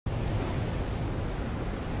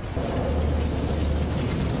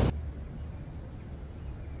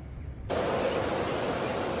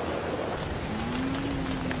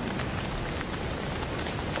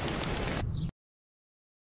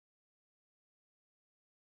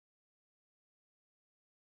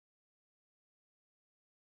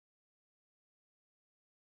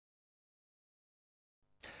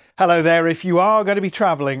Hello there. If you are going to be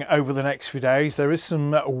travelling over the next few days, there is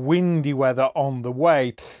some windy weather on the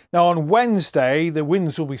way. Now on Wednesday, the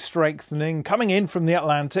winds will be strengthening, coming in from the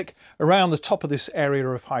Atlantic around the top of this area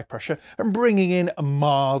of high pressure and bringing in a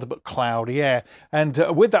mild but cloudy air. And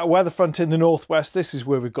with that weather front in the northwest, this is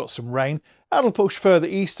where we've got some rain. That'll push further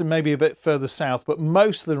east and maybe a bit further south, but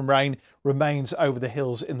most of the rain remains over the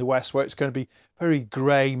hills in the west, where it's going to be very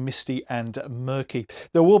grey, misty and murky.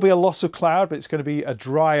 There will be a lot of cloud, but it's going to be a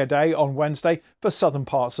drier day on Wednesday for southern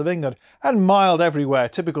parts of England, and mild everywhere,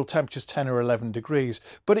 typical temperatures 10 or 11 degrees.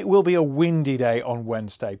 But it will be a windy day on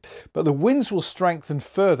Wednesday. But the winds will strengthen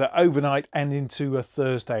further overnight and into a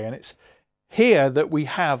Thursday, and it's here that we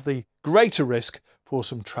have the greater risk for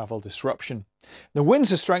some travel disruption. The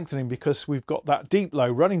winds are strengthening because we've got that deep low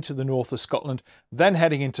running to the north of Scotland, then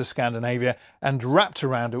heading into Scandinavia, and wrapped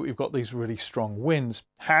around it we've got these really strong winds.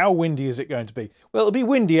 How windy is it going to be? Well, it'll be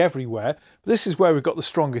windy everywhere, but this is where we've got the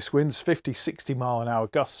strongest winds, 50-60 mile an hour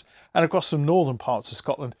gusts, and across some northern parts of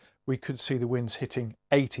Scotland we could see the winds hitting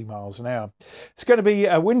 80 miles an hour. It's going to be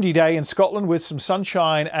a windy day in Scotland with some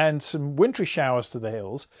sunshine and some wintry showers to the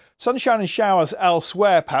hills. Sunshine and showers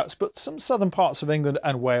elsewhere perhaps, but some southern parts of England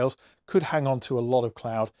and Wales could hang on to a lot of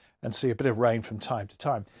cloud and see a bit of rain from time to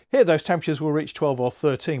time. Here those temperatures will reach 12 or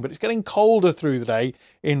 13, but it's getting colder through the day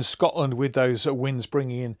in Scotland with those winds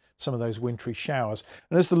bringing in some of those wintry showers.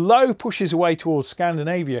 And as the low pushes away towards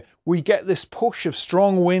Scandinavia, we get this push of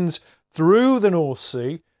strong winds through the North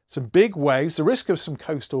Sea, some big waves, the risk of some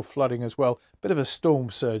coastal flooding as well, bit of a storm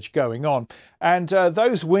surge going on. And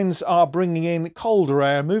those winds are bringing in colder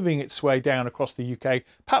air, moving its way down across the UK,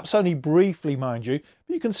 perhaps only briefly, mind you.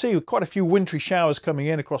 But you can see quite a few wintry showers coming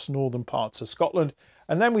in across northern parts of Scotland.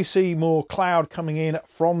 And then we see more cloud coming in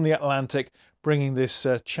from the Atlantic, bringing this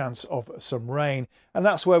chance of some rain. And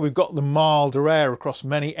that's where we've got the milder air across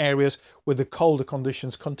many areas, with the colder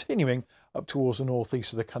conditions continuing up towards the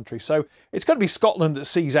northeast of the country. So it's going to be Scotland that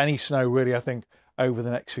sees any snow really, I think, over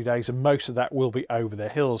the next few days, and most of that will be over the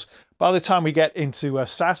hills. By the time we get into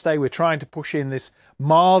Saturday, we're trying to push in this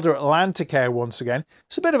milder Atlantic air once again.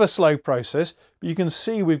 It's a bit of a slow process, but you can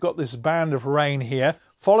see we've got this band of rain here.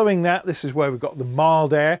 Following that, this is where we've got the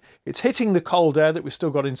mild air. It's hitting the cold air that we've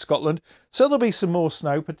still got in Scotland. So there'll be some more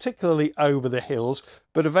snow, particularly over the hills,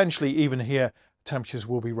 but eventually even here, temperatures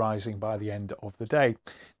will be rising by the end of the day.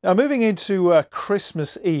 Now moving into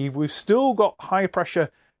Christmas Eve, we've still got high pressure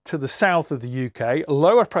to the south of the UK,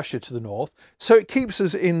 lower pressure to the north, so it keeps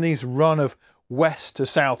us in these run of west to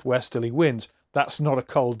southwesterly winds. That's not a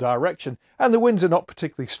cold direction, and the winds are not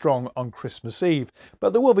particularly strong on Christmas Eve,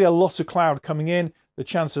 but there will be a lot of cloud coming in, the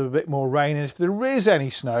chance of a bit more rain, and if there is any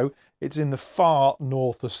snow, it's in the far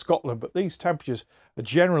north of Scotland. But these temperatures are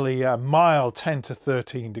generally mild, 10 to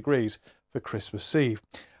 13 degrees for Christmas Eve.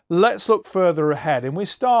 Let's look further ahead, and we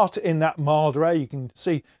start in that milder air. You can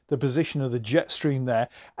see the position of the jet stream there,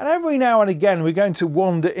 and every now and again we're going to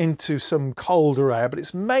wander into some colder air, but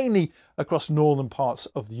it's mainly across northern parts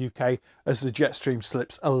of the UK as the jet stream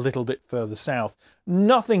slips a little bit further south.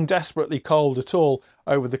 Nothing desperately cold at all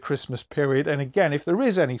over the Christmas period, and again, if there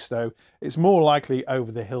is any snow, it's more likely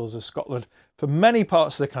over the hills of Scotland. For many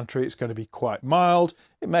parts of the country it's going to be quite mild.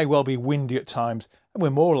 It may well be windy at times, and we're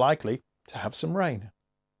more likely to have some rain.